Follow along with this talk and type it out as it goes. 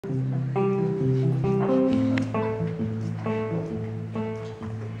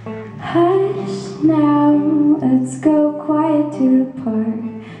Now let's go quiet to the park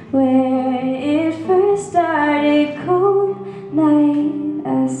where it first started. Cold night,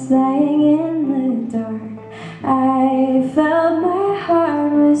 us lying in the dark. I felt my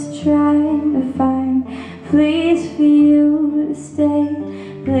heart was trying to find a place for you to stay,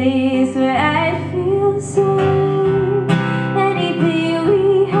 place where I feel safe. Anything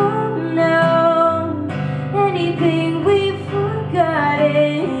we have known, anything we've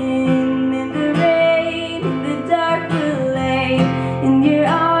forgotten. In your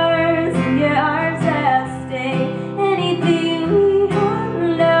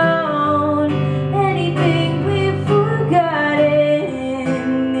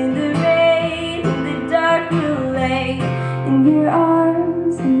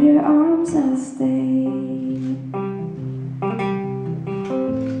arms I'll stay.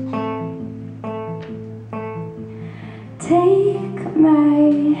 Take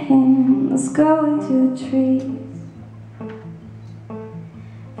my hand, let's go into the trees.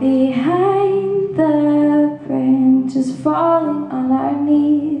 Behind the branches falling on our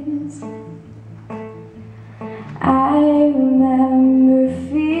knees. I remember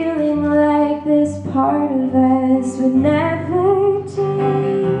feeling like this part of us would never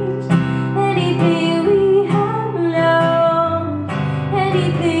change. Anything we have known,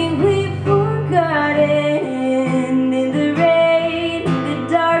 anything we've forgotten. In the rain, in the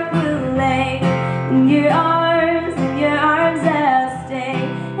dark we'll lay. In your arms I'll stay.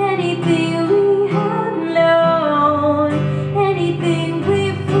 Anything we have known, anything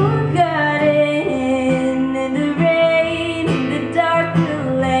we've forgotten. In the rain, in the dark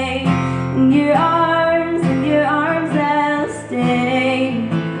we'll lay. In your arms I'll stay.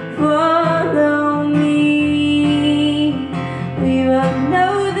 Follow me, we will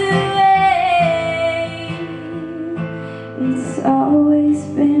know the way. It's always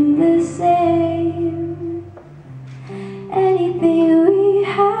been the same. Anything we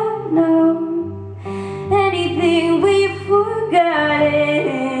have known, anything we've forgotten.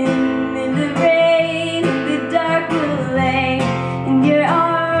 In the rain, in the dark we'll lay. In your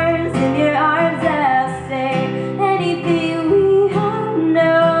arms I'll stay. Anything we have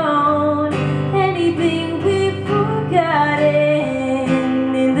known, anything we've forgotten.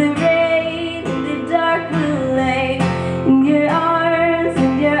 In the rain, in the dark we'll lay. In your arms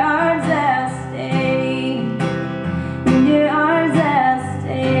I'll stay. In your arms I'll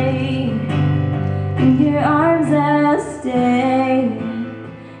stay. In your arms I'll stay.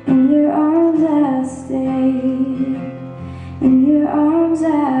 In your arms I'll stay. In your arms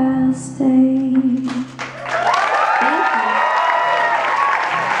I'll stay.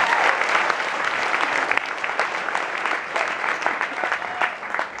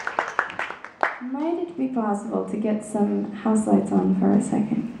 Might it be possible to get some house lights on for a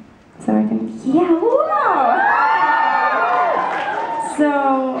second? So I can, yeah, whoa! So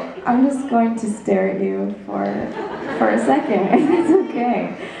I'm just going to stare at you for a second, if that's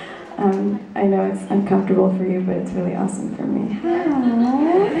okay. I know it's uncomfortable for you, but it's really awesome for me.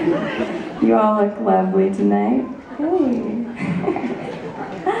 Hi. You all look lovely tonight. Hey.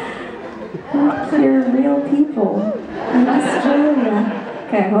 You're real people in Australia.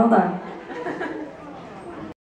 Okay, hold on.